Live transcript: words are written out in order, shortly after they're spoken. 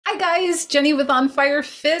guys, Jenny with On Fire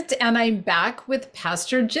Fit, and I'm back with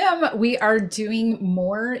Pastor Jim. We are doing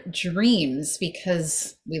more dreams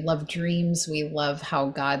because we love dreams. We love how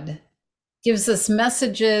God gives us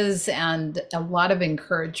messages and a lot of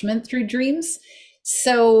encouragement through dreams.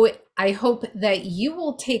 So I hope that you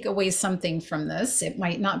will take away something from this. It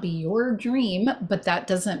might not be your dream, but that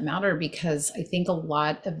doesn't matter because I think a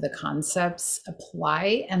lot of the concepts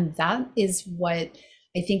apply. And that is what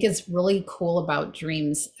I think is really cool about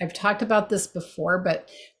dreams. I've talked about this before, but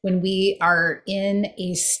when we are in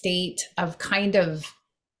a state of kind of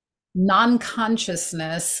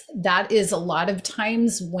non-consciousness, that is a lot of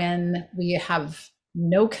times when we have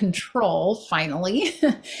no control finally.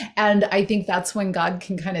 And I think that's when God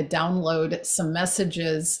can kind of download some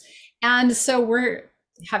messages. And so we're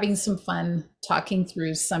having some fun talking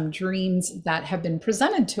through some dreams that have been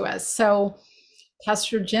presented to us. So,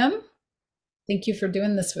 Pastor Jim, thank you for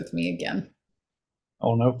doing this with me again.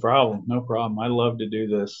 Oh, no problem. No problem. I love to do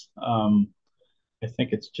this. I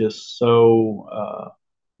think it's just so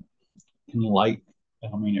enlightening.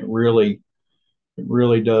 I mean, it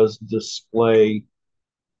really does display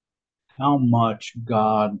how much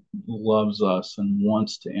God loves us and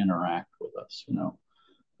wants to interact with us.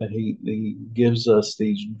 That He gives us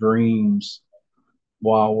these dreams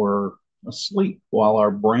while we're asleep, while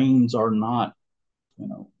our brains are not, you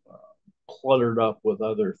know, cluttered up with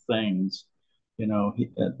other things.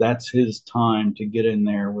 That's His time to get in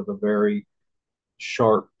there with a very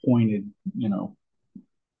sharp pointed,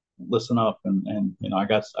 listen up, and I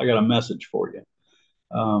got a message for you.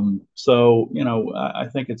 So I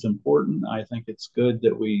think it's important. I think it's good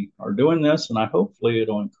that we are doing this, and I hopefully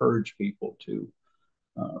it'll encourage people to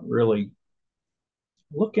really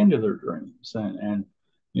look into their dreams, and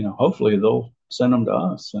hopefully they'll send them to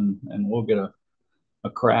us, and we'll get a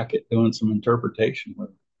crack at doing some interpretation with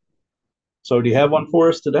it. So do you have one for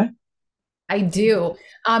us today? I do.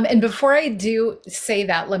 And before I do say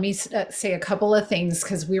that, let me say a couple of things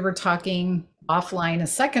because we were talking offline a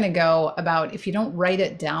second ago about if you don't write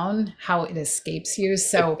it down, how it escapes you.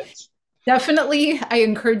 So definitely, I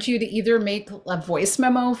encourage you to either make a voice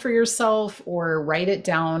memo for yourself or write it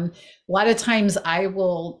down. A lot of times I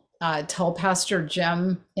will tell Pastor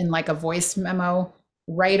Jim in like a voice memo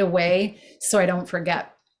right away so I don't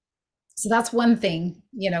forget. So that's one thing,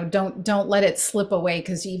 don't let it slip away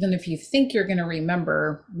because even if you think you're going to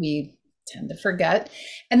remember, we tend to forget.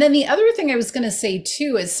 And then the other thing I was going to say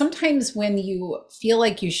too is sometimes when you feel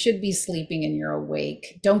like you should be sleeping and you're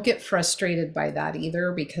awake, don't get frustrated by that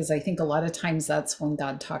either, because I think a lot of times that's when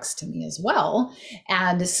God talks to me as well.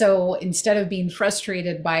 And so instead of being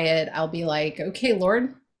frustrated by it, I'll be like, okay,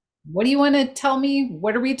 Lord, what do you want to tell me?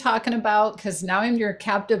 What are we talking about? Because now I'm your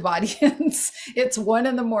captive audience. It's 1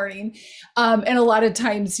 a.m. And a lot of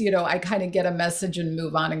times, I kind of get a message and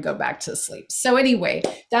move on and go back to sleep. So anyway,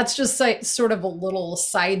 that's just like sort of a little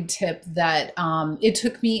side tip that it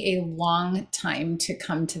took me a long time to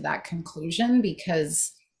come to that conclusion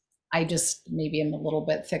because I just maybe am a little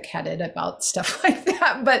bit thick-headed about stuff like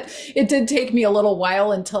that. But it did take me a little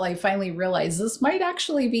while until I finally realized this might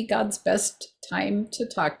actually be God's best time to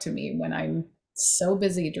talk to me when I'm so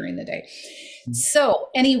busy during the day. So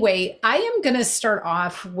anyway, I am going to start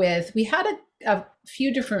off with, we had a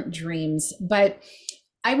few different dreams, but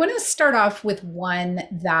I want to start off with one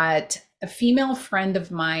that a female friend of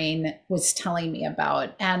mine was telling me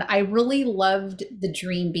about. And I really loved the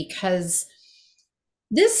dream because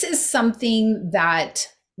this is something that,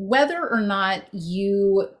 whether or not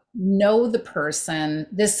you know the person,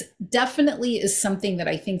 this definitely is something that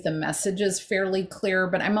I think the message is fairly clear,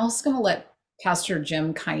 but I'm also going to let Pastor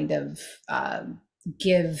Jim kind of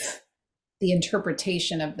give the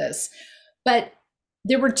interpretation of this. But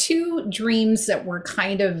there were two dreams that were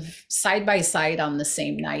kind of side by side on the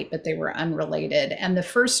same night, but they were unrelated. And the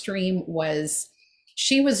first dream was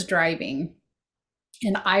she was driving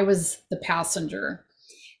and I was the passenger.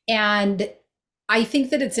 And I think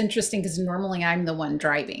that it's interesting because normally I'm the one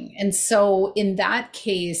driving. And so in that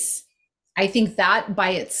case, I think that by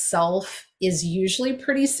itself is usually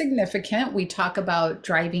pretty significant. We talk about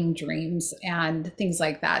driving dreams and things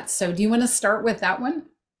like that. So do you want to start with that one?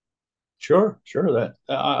 Sure. That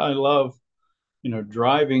I love,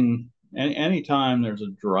 driving. Anytime there's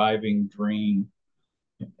a driving dream,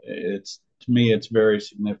 it's to me it's very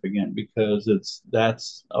significant because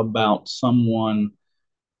that's about someone,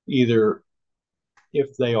 either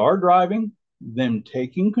if they are driving, them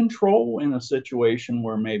taking control in a situation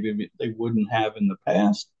where maybe they wouldn't have in the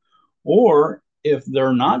past, or if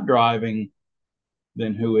they're not driving,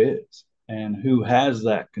 then who is and who has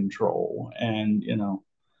that control. And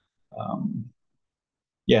um,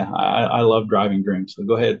 yeah, I love driving dreams. So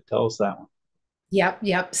go ahead, tell us that one. Yep,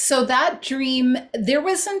 yep. So that dream, there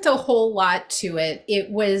wasn't a whole lot to it. It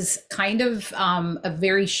was kind of a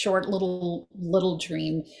very short little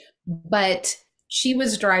dream, but she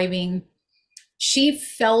was driving. She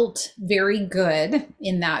felt very good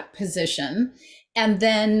in that position, and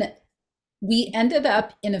then we ended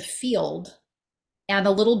up in a field, and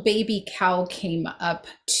a little baby cow came up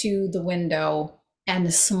to the window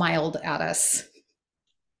and smiled at us.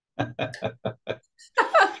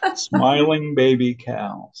 Smiling baby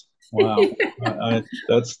cows. Wow,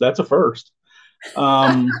 that's a first.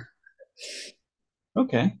 Um,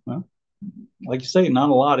 okay, well, like you say, not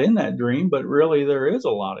a lot in that dream, but really there is a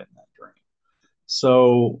lot in that dream.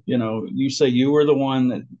 So, you say you were the one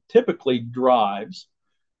that typically drives.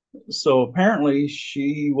 So apparently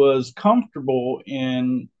she was comfortable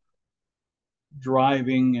in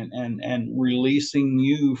driving and releasing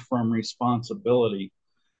you from responsibility.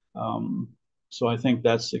 Um, so I think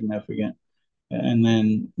that's significant. And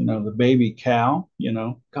then, the baby cow,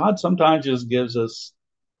 God sometimes just gives us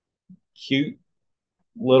cute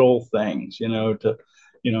little things,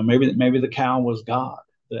 maybe the cow was God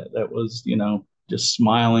that was, just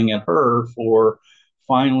smiling at her for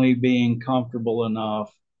finally being comfortable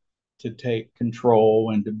enough to take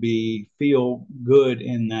control and to be feel good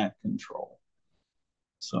in that control.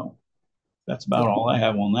 So that's about Yeah. all I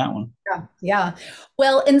have on that one. Yeah. Yeah.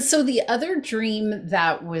 Well, and so the other dream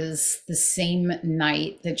that was the same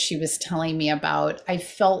night that she was telling me about, I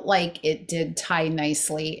felt like it did tie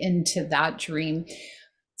nicely into that dream.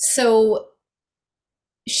 So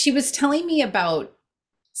she was telling me about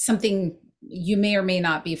something you may or may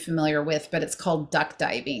not be familiar with, but it's called duck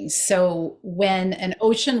diving. So when an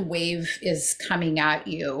ocean wave is coming at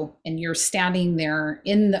you and you're standing there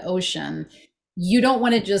in the ocean, you don't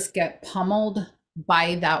want to just get pummeled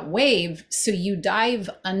by that wave. So you dive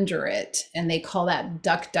under it, and they call that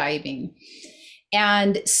duck diving.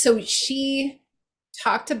 And so she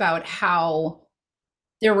talked about how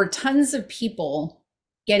there were tons of people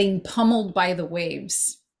getting pummeled by the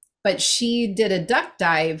waves, but she did a duck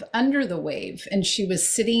dive under the wave, and she was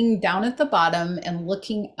sitting down at the bottom and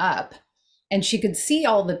looking up, and she could see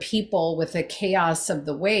all the people with the chaos of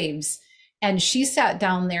the waves, and she sat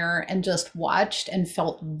down there and just watched and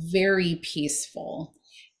felt very peaceful.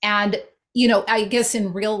 And I guess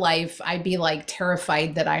in real life, I'd be like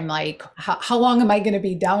terrified that I'm like, how long am I going to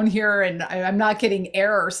be down here? And I'm not getting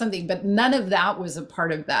air or something. But none of that was a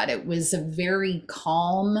part of that. It was a very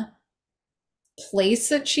calm place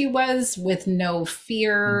that she was, with no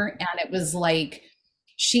fear. And it was like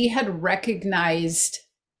she had recognized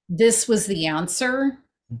this was the answer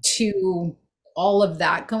to all of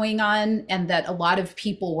that going on, and that a lot of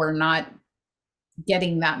people were not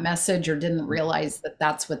getting that message or didn't realize that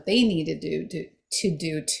that's what they needed to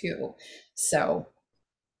do too. So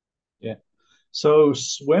Yeah. So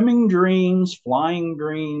swimming dreams, flying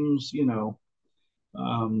dreams,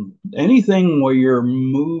 anything where you're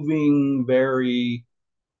moving very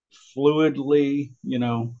fluidly,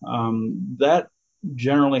 that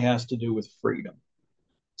generally has to do with freedom.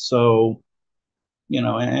 So,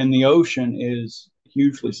 and the ocean is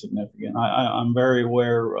hugely significant. I'm very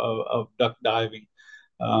aware of duck diving.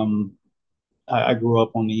 Um, I grew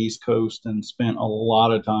up on the East Coast and spent a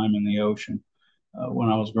lot of time in the ocean when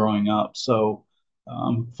I was growing up. So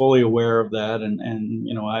I'm fully aware of that. And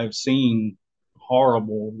I've seen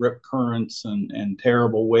horrible rip currents and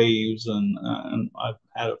terrible waves. And I've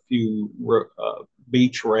had a few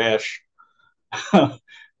beach rash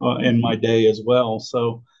in my day as well.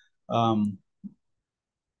 So, um,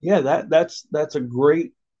 yeah, that's a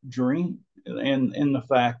great dream. And in the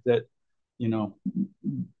fact that, you know,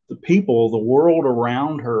 the people, the world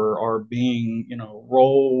around her are being,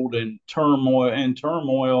 rolled and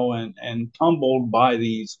turmoil and tumbled by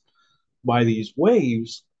these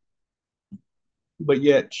waves, but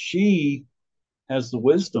yet she has the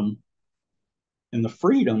wisdom and the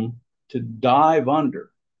freedom to dive under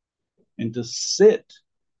and to sit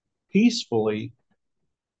peacefully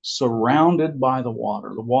surrounded by the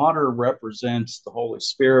water. The water represents the Holy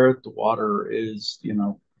Spirit. The water is,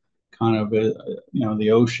 kind of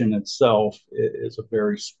the ocean itself is a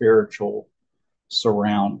very spiritual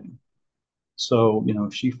surrounding. So,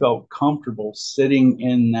 she felt comfortable sitting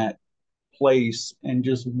in that place and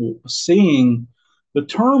just seeing the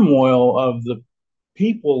turmoil of the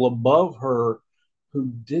people above her who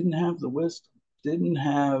didn't have the wisdom, didn't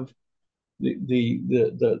have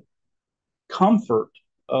the comfort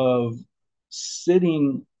of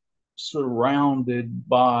sitting surrounded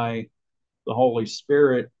by the Holy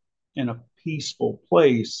Spirit in a peaceful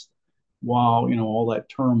place while all that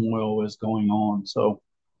turmoil is going on. So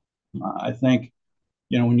I think,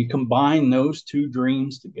 when you combine those two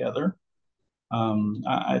dreams together,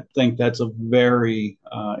 I think that's a very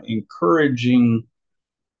encouraging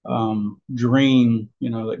dream.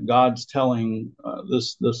 That God's telling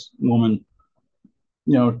this woman,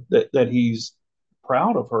 that He's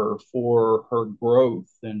proud of her for her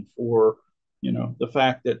growth and for the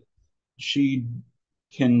fact that she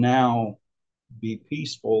can now be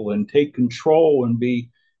peaceful and take control and be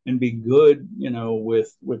good,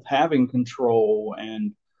 with having control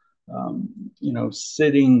and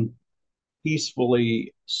sitting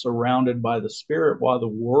peacefully surrounded by the Spirit while the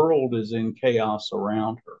world is in chaos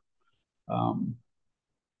around her.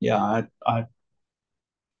 Yeah,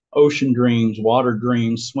 ocean dreams, water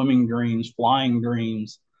dreams, swimming dreams, flying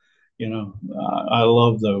dreams. I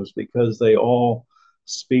love those because they all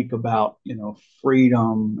speak about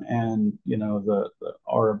freedom and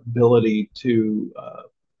our ability to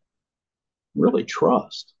really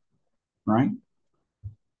trust, right?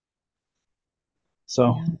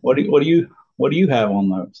 So, Yeah. what do you have on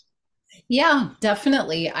those? Yeah,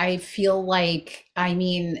 definitely. I feel like, I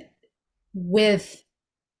mean, with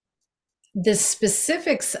the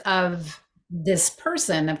specifics of this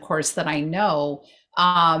person, of course, that I know,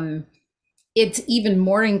 um, it's even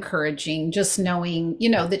more encouraging just knowing,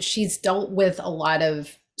 that she's dealt with a lot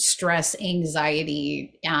of stress,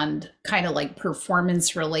 anxiety, and kind of like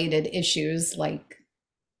performance related issues, like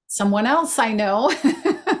someone else I know.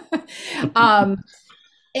 um,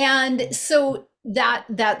 and so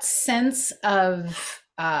that sense of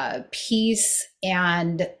peace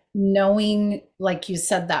and knowing, like you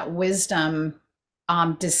said, that wisdom,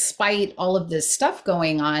 despite all of this stuff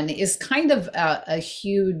going on, is kind of a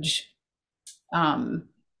huge um,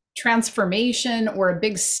 transformation or a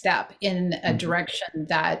big step in a Mhm. direction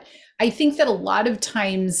that I think that a lot of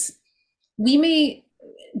times we may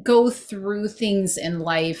go through things in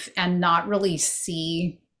life and not really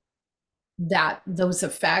see that those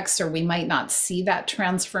effects, or we might not see that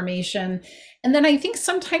transformation. And then I think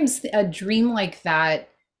sometimes a dream like that,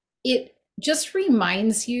 it just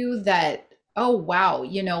reminds you that, oh wow,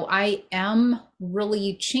 I am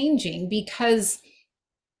really changing. Because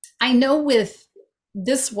I know with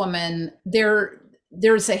this woman,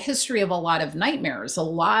 there's a history of a lot of nightmares,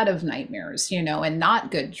 and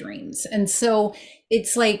not good dreams. And so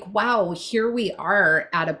it's like, wow, here we are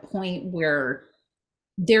at a point where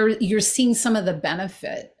you're seeing some of the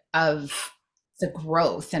benefit of the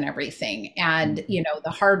growth and everything, and Mhm.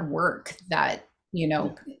 the hard work that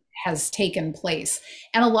Yeah. has taken place.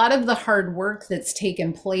 And a lot of the hard work that's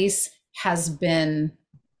taken place has been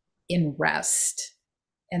in rest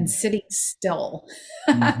and sitting still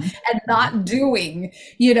Mhm. and Mhm. not doing,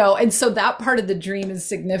 and so that part of the dream is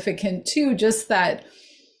significant too, just that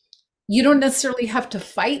you don't necessarily have to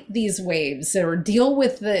fight these waves or deal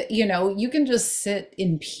with you can just sit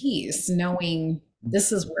in peace knowing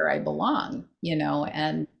this is where I belong,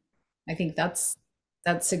 and I think that's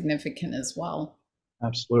significant as well.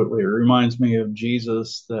 Absolutely. It reminds me of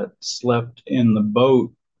Jesus that slept in the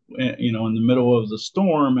boat, in the middle of the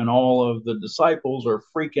storm, and all of the disciples are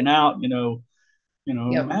freaking out,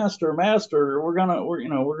 Yep. Master, Master, we're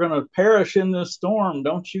gonna perish in this storm.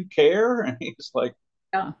 Don't you care? And he's like,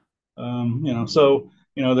 Yeah. so,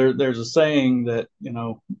 there's a saying that,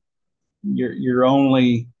 you're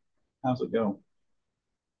only, how's it go?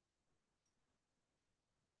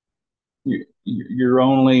 You're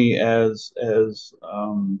only as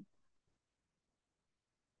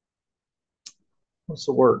what's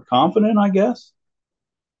the word? Confident, I guess,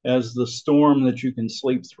 as the storm that you can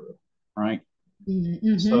sleep through, right?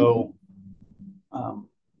 Mm-hmm. So, um,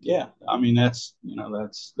 yeah, I mean that's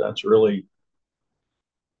really,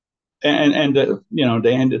 and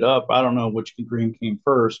to end it up, I don't know which dream came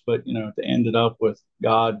first, but to end it up with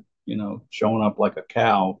God, showing up like a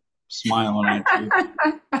cow, smiling at you.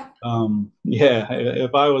 Yeah,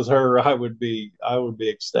 if I was her, I would be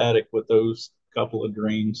ecstatic with those couple of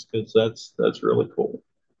dreams because that's really cool.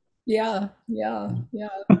 Yeah, yeah, yeah.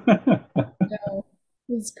 No,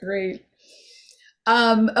 that's great.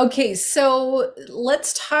 Okay, so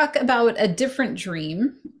let's talk about a different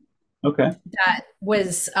dream Okay. that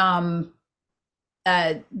was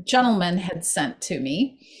a gentleman had sent to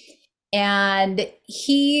me. And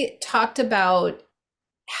he talked about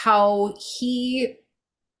how he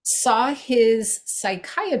saw his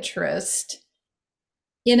psychiatrist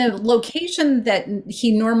in a location that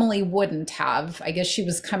he normally wouldn't have. I guess she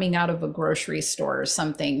was coming out of a grocery store or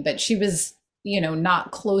something, but she was,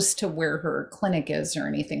 not close to where her clinic is or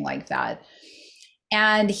anything like that.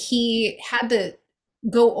 And he had to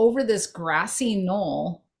go over this grassy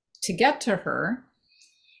knoll to get to her.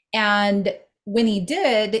 And when he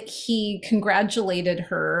did, he congratulated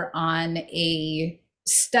her on a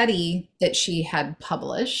study that she had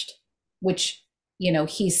published, which,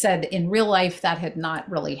 he said in real life that had not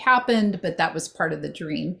really happened, but that was part of the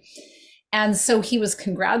dream. And so he was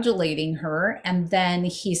congratulating her. And then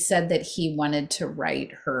he said that he wanted to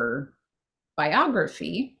write her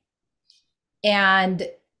biography. And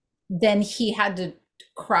then he had to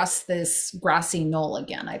cross this grassy knoll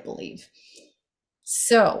again, I believe.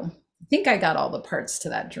 So I think I got all the parts to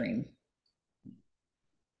that dream.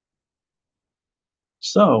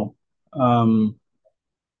 So, um,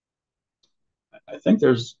 I think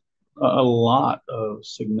there's a lot of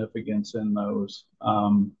significance in those.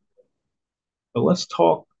 But let's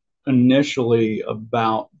talk initially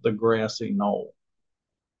about the grassy knoll.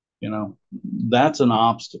 You know, that's an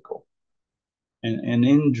obstacle. And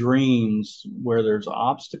in dreams where there's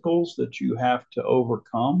obstacles that you have to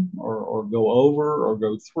overcome or go over or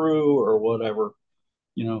go through or whatever,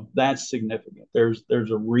 that's significant. There's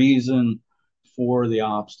a reason for the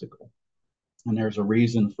obstacle, and there's a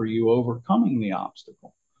reason for you overcoming the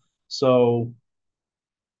obstacle. So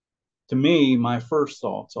to me, my first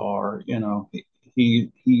thoughts are,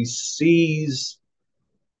 he sees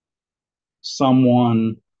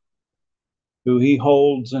someone who he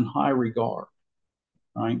holds in high regard,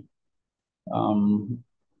 right? Um,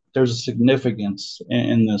 there's a significance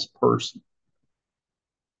in this person.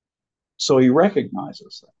 So he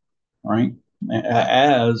recognizes that, right?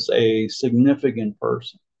 As a significant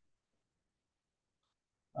person.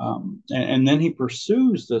 And then he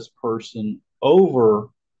pursues this person over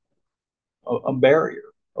a barrier,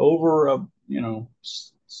 over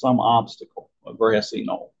some obstacle, a grassy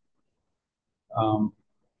knoll. Um,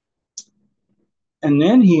 and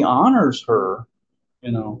then he honors her,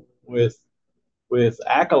 with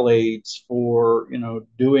accolades for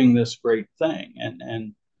doing this great thing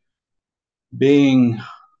and being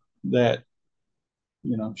that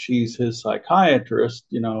she's his psychiatrist.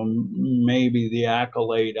 Maybe the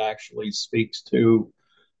accolade actually speaks to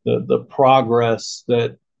the progress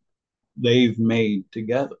that they've made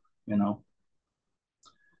together. You know,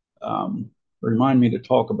 um, remind me to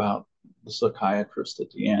talk about the psychiatrist at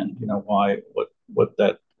the end. Why what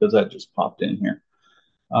that, because that just popped in here.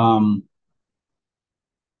 Um,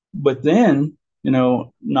 but then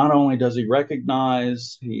not only does he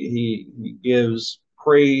recognize, he gives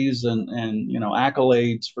praise and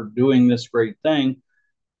accolades for doing this great thing,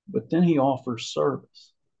 but then he offers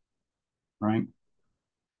service, right?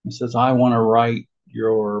 He says, I want to write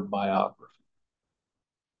your biography.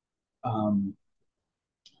 I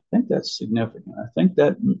think that's significant. I think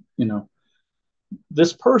that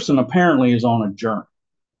this person apparently is on a journey,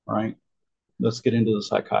 right? Let's get into the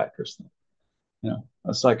psychiatrist thing.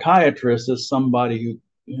 A psychiatrist is somebody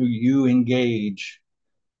who you engage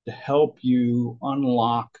to help you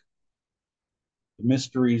unlock the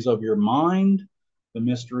mysteries of your mind, the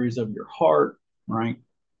mysteries of your heart, right?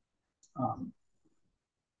 Um,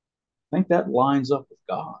 I think that lines up with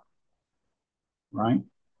God, right?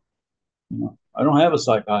 I don't have a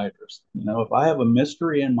psychiatrist. If I have a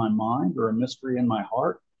mystery in my mind or a mystery in my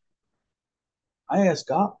heart, I ask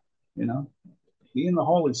God. You know, He and the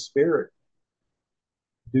Holy Spirit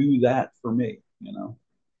do that for me.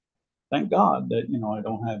 Thank God that I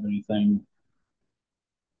don't have anything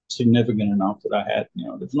significant enough that I had.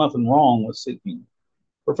 There's nothing wrong with seeking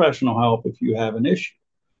professional help if you have an issue.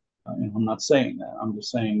 I'm not saying that. I'm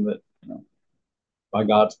just saying that by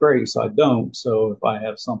God's grace, I don't. So if I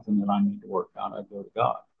have something that I need to work out, I go to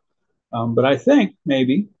God. But I think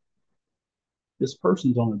maybe this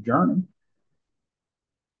person's on a journey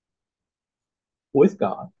with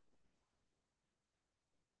God,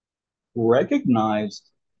 recognized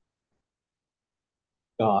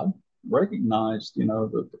God, recognized,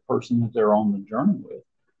 the person that they're on the journey with,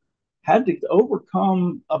 had to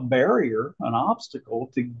overcome a barrier, an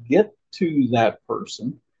obstacle to get to that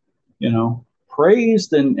person,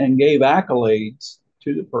 praised and gave accolades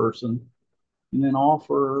to the person, and then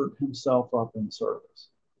offered himself up in service.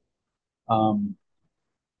 Um,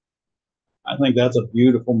 I think that's a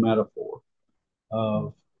beautiful metaphor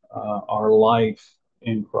of our life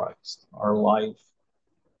in Christ, our life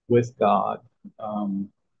with God. Um,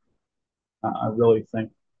 I really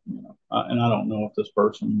think, and I don't know if this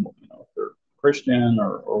person, if they're Christian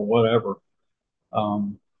or whatever,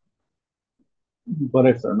 um, but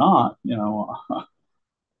if they're not, maybe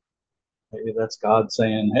that's God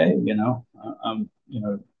saying, hey, I'm,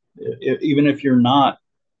 even if you're not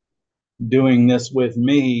doing this with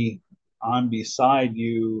me, I'm beside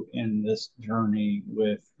you in this journey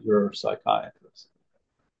with your psychiatrist.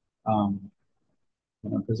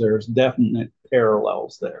 Because there's definite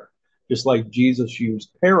parallels there. just like Jesus used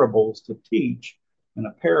parables to teach. And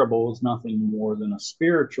a parable is nothing more than a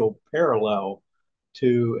spiritual parallel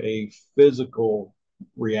to a physical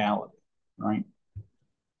reality, right?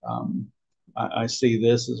 Um, I see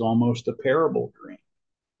this as almost a parable dream,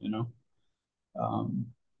 you know? Um,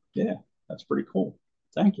 yeah, that's pretty cool.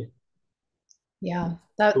 Thank you. Yeah,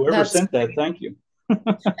 Whoever that's sent that, thank you.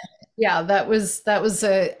 yeah, that was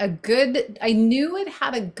a good, I knew it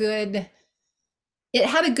had a good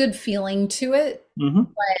feeling to it. Mm-hmm.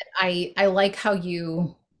 I like how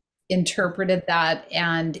you interpreted that,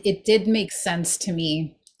 and it did make sense to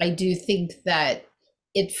me. I do think that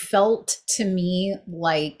it felt to me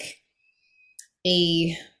like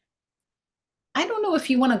a, I don't know if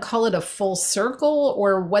you want to call it a full circle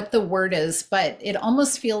or what the word is, but it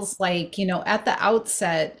almost feels like, at the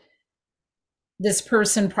outset, this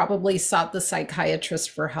person probably sought the psychiatrist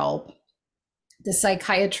for help. The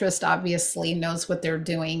psychiatrist obviously knows what they're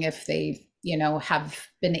doing if they, have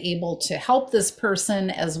been able to help this person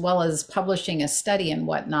as well as publishing a study and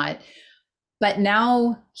whatnot. But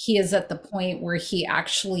now he is at the point where he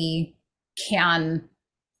actually can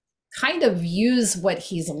kind of use what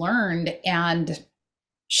he's learned and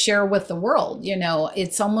share with the world.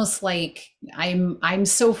 It's almost like I'm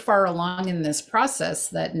so far along in this process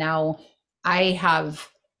that now I have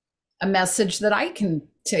a message that I can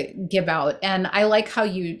to give out. And I like how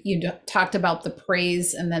you talked about the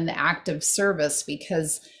praise and then the act of service,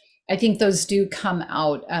 because I think those do come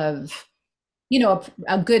out of,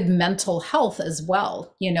 a good mental health as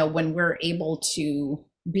well, when we're able to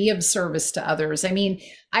be of service to others. I mean,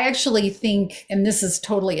 I actually think, and this is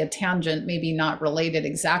totally a tangent, maybe not related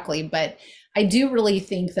exactly, but I do really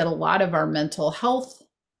think that a lot of our mental health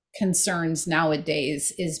concerns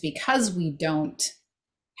nowadays is because we don't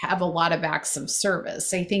have a lot of acts of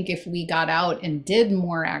service. I think if we got out and did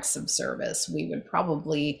more acts of service, we would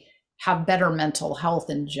probably have better mental health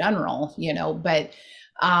in general, but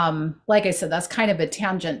like I said, that's kind of a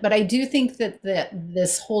tangent. But I do think that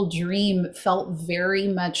this whole dream felt very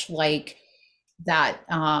much like that,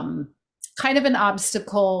 kind of an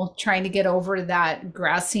obstacle trying to get over that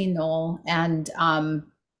grassy knoll. And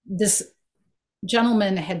this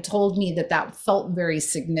gentleman had told me that that felt very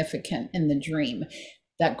significant in the dream,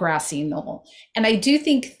 that grassy knoll. And I do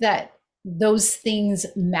think that those things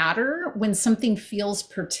matter when something feels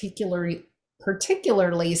particularly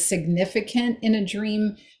significant in a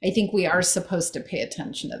dream. I think we are supposed to pay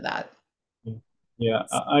attention to that. Yeah,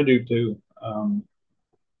 I do too.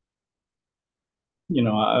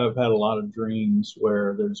 I've had a lot of dreams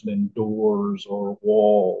where there's been doors or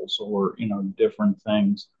walls or, different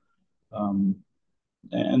things. Um,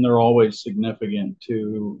 and they're always significant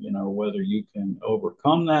to, whether you can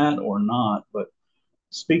overcome that or not. But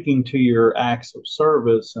speaking to your acts of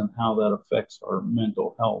service and how that affects our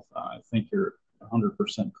mental health, I think you're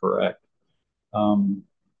 100% correct. Um,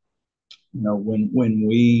 when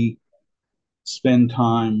we spend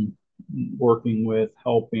time working with,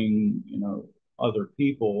 helping, other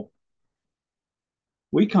people,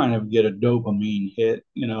 we kind of get a dopamine hit,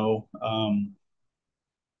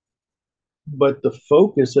 but the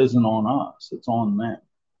focus isn't on us, it's on them.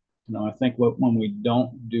 I think when we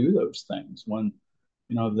don't do those things, when,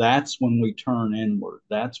 that's when we turn inward.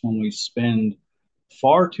 That's when we spend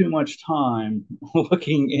far too much time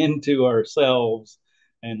looking into ourselves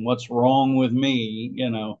and what's wrong with me.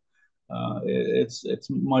 It's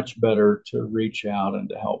much better to reach out and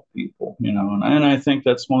to help people. And I think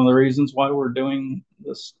that's one of the reasons why we're doing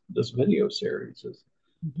this video series is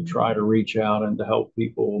to Mhm. try to reach out and to help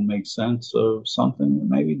people make sense of something that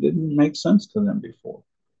maybe didn't make sense to them before.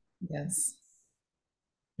 Yes.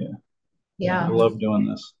 Yeah, yeah, I Yeah. love doing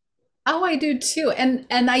this. Oh, I do too. And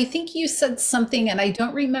I think you said something, and I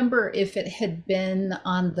don't remember if it had been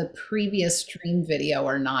on the previous stream video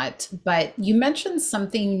or not, but you mentioned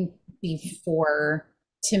something before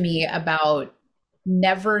to me about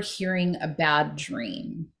never hearing a bad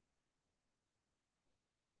dream.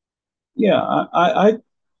 Yeah,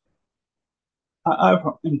 I've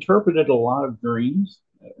interpreted a lot of dreams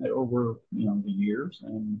over the years,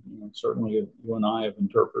 and certainly you and I have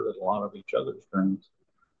interpreted a lot of each other's dreams.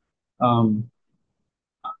 Um,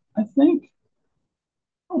 I think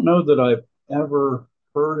I don't know that I've ever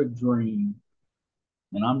heard a dream,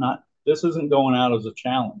 and I'm not. This isn't going out as a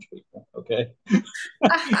challenge, people. Okay.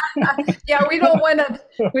 Yeah, we don't want to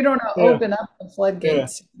Yeah, open up the yeah,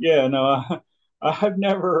 floodgates. yeah. No, I've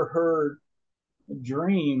never heard a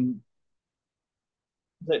dream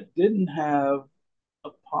that didn't have a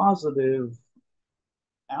positive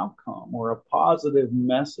outcome or a positive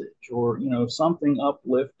message or something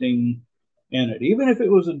uplifting in it, even if it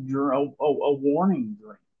was a warning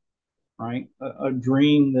dream. right? A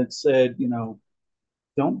dream that said,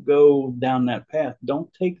 don't go down that path.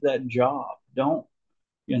 Don't take that job. Don't,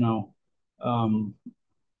 you know, um,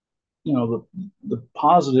 the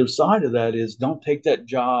positive side of that is don't take that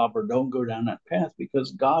job or don't go down that path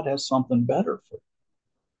because God has something better for you,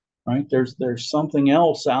 right? There's something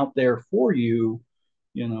else out there for you.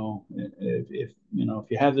 If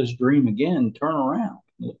you have this dream again, turn around,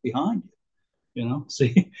 look behind you,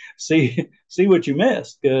 see what you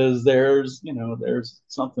missed because there's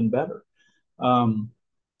something better. Um,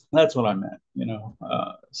 that's what I meant.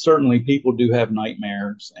 Certainly people do have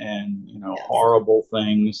nightmares and Yes. horrible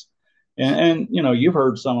things, and you've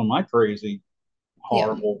heard some of my crazy, Yeah.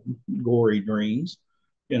 horrible, gory dreams,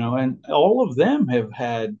 and all of them have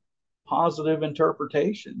had positive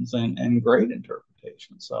interpretations and great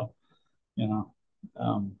interpretations. So you know,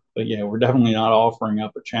 but yeah, we're definitely not offering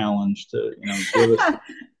up a challenge to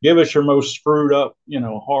give us your most screwed up,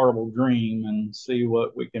 horrible dream and see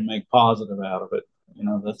what we can make positive out of it.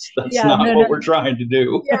 That's Yeah, not no, what no, we're trying to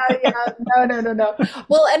do. yeah, yeah. No, no, no, no.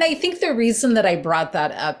 Well, and I think the reason that I brought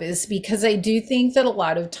that up is because I do think that a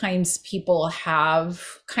lot of times people have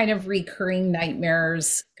kind of recurring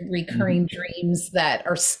nightmares, Mhm. recurring dreams that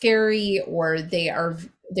are scary, or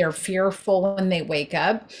they're fearful when they wake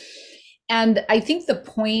up. And I think the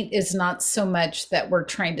point is not so much that we're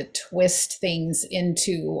trying to twist things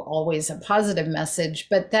into always a positive message,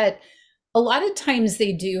 but that a lot of times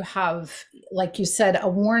they do have, like you said, a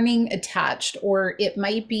warning attached, or it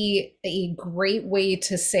might be a great way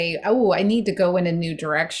to say, oh, I need to go in a new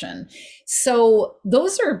direction. So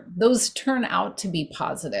those turn out to be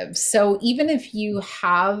positive. So even if you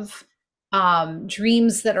have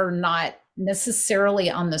dreams that are not necessarily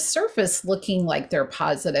on the surface looking like they're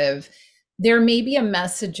positive, there may be a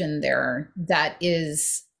message in there that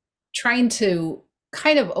is trying to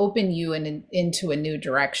kind of open you into a new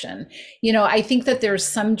direction. I think that there's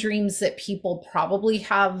some dreams that people probably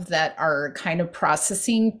have that are kind of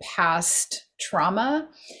processing past trauma.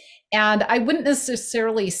 And I wouldn't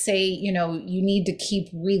necessarily say, you need to keep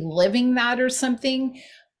reliving that or something,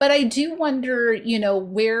 but I do wonder,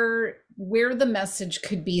 where the message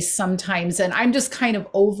could be sometimes. And I'm just kind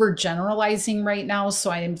of overgeneralizing right now,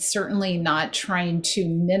 so I am certainly not trying to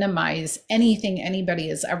minimize anything anybody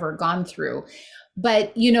has ever gone through.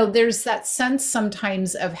 But, there's that sense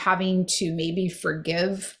sometimes of having to maybe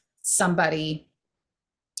forgive somebody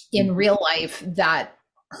in Mhm. real life that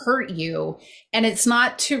hurt you, and it's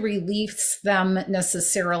not to release them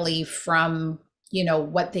necessarily from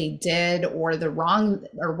what they did or the wrong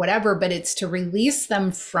or whatever, but it's to release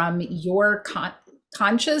them from your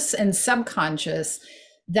conscious and subconscious,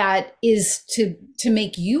 that is to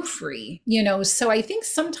make you free. So I think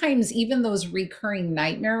sometimes even those recurring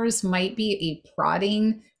nightmares might be a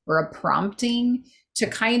prodding or a prompting to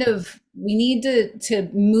kind of, we need to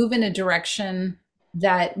move in a direction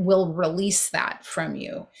that will release that from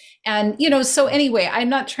you. And, so anyway, I'm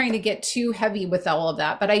not trying to get too heavy with all of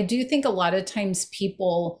that, but I do think a lot of times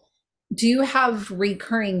people do have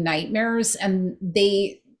recurring nightmares, and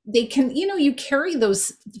they can, you carry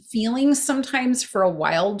those feelings sometimes for a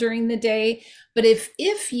while during the day. But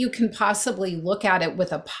if you can possibly look at it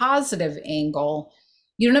with a positive angle,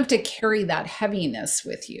 you don't have to carry that heaviness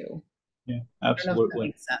with you. Yeah, I don't know if that absolutely,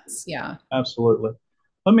 makes sense. Yeah. absolutely.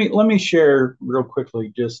 Let me share real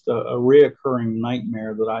quickly just a reoccurring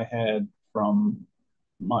nightmare that I had from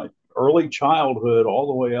my early childhood all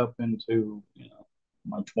the way up into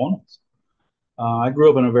my 20s. I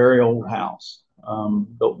grew up in a very old house,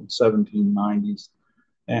 built in 1790s,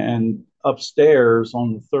 and upstairs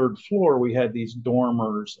on the third floor we had these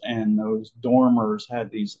dormers, and those dormers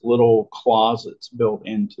had these little closets built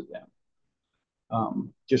into them.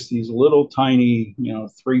 Just these little tiny,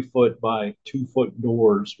 3 foot by 2 foot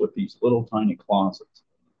doors with these little tiny closets.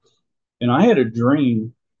 And I had a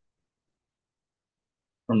dream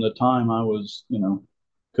from the time I was,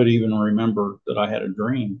 could even remember that I had a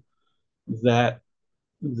dream that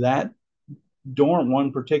that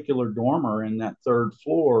one particular dormer in that third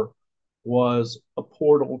floor was a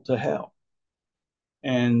portal to hell.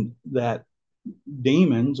 And that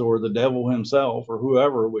demons or the devil himself or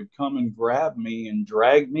whoever would come and grab me and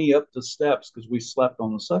drag me up the steps because we slept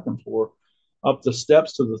on the second floor, up the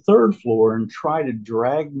steps to the third floor and try to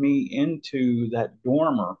drag me into that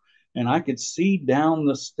dormer. And I could see down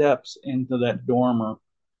the steps into that dormer.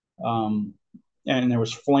 Um, and there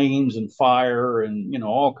was flames and fire and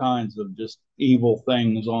all kinds of just evil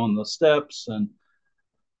things on the steps, and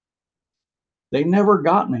they never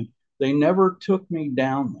got me. They never took me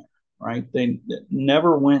down there, right? They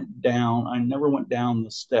never went down. I never went down the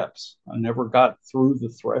steps. I never got through the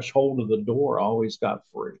threshold of the door. I always got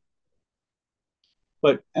free.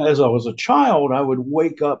 But as I was a child, I would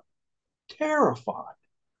wake up terrified,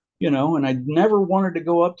 and I never wanted to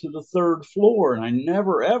go up to the third floor. And I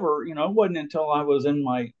never, ever, it wasn't until I was in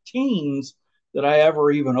my teens that I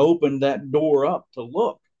ever even opened that door up to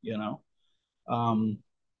look, Um,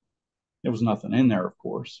 there was nothing in there, of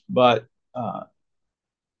course. But,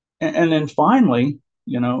 and then finally,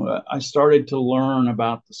 I started to learn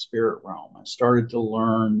about the spirit realm. I started to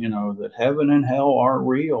learn, that heaven and hell are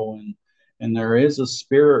real, and there is a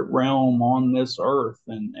spirit realm on this earth,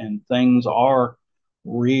 and things are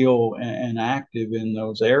real and active in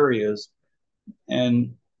those areas.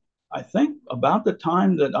 And I think about the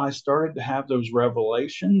time that I started to have those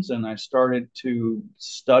revelations and I started to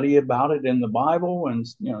study about it in the Bible and,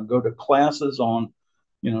 go to classes on,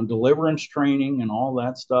 deliverance training and all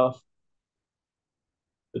that stuff,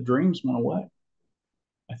 the dreams went away.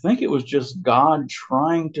 I think it was just God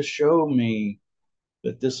trying to show me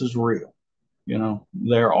that this is real.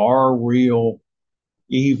 There are real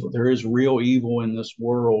evil. There is real evil in this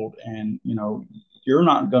world, and you're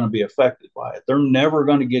not going to be affected by it. They're never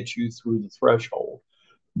going to get you through the threshold,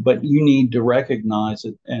 but you need to recognize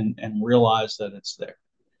it and realize that it's there.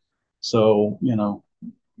 So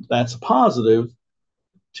that's a positive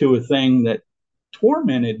to a thing that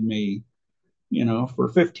tormented me, for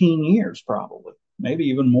 15 years, probably, maybe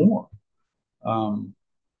even more. Um,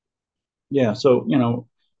 yeah. So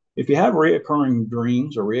if you have reoccurring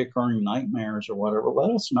dreams or reoccurring nightmares or whatever,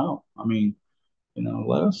 let us know. I mean,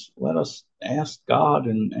 let us ask God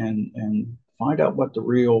and find out what the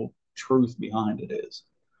real truth behind it is,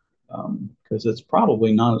 because it's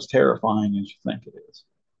probably not as terrifying as you think it is.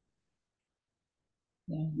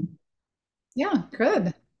 Yeah. Yeah,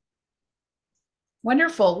 good.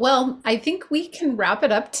 Wonderful. Well, I think we can wrap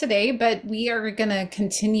it up today, but we are going to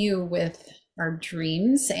continue with our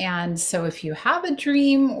dreams. And so if you have a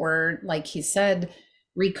dream, or like he said,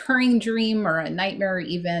 recurring dream or a nightmare,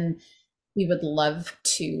 even, we would love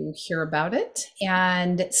to hear about it.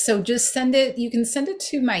 And so just send it, you can send it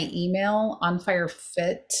to my email,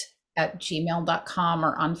 onfirefit@gmail.com,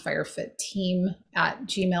 or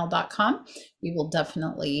onfirefitteam@gmail.com. We will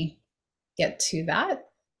definitely get to that.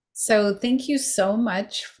 So thank you so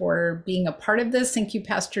much for being a part of this. Thank you,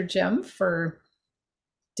 Pastor Jim, for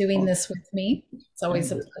doing Well, this with me. It's yeah,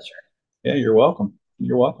 always a pleasure. yeah, you're welcome.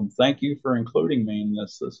 You're welcome. Thank you for including me in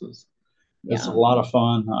this. This is a Yeah. lot of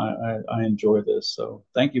fun. I enjoy this. So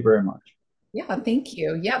thank you very much. Yeah, thank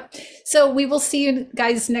you. Yep. So we will see you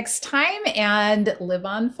guys next time, and live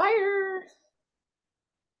on fire.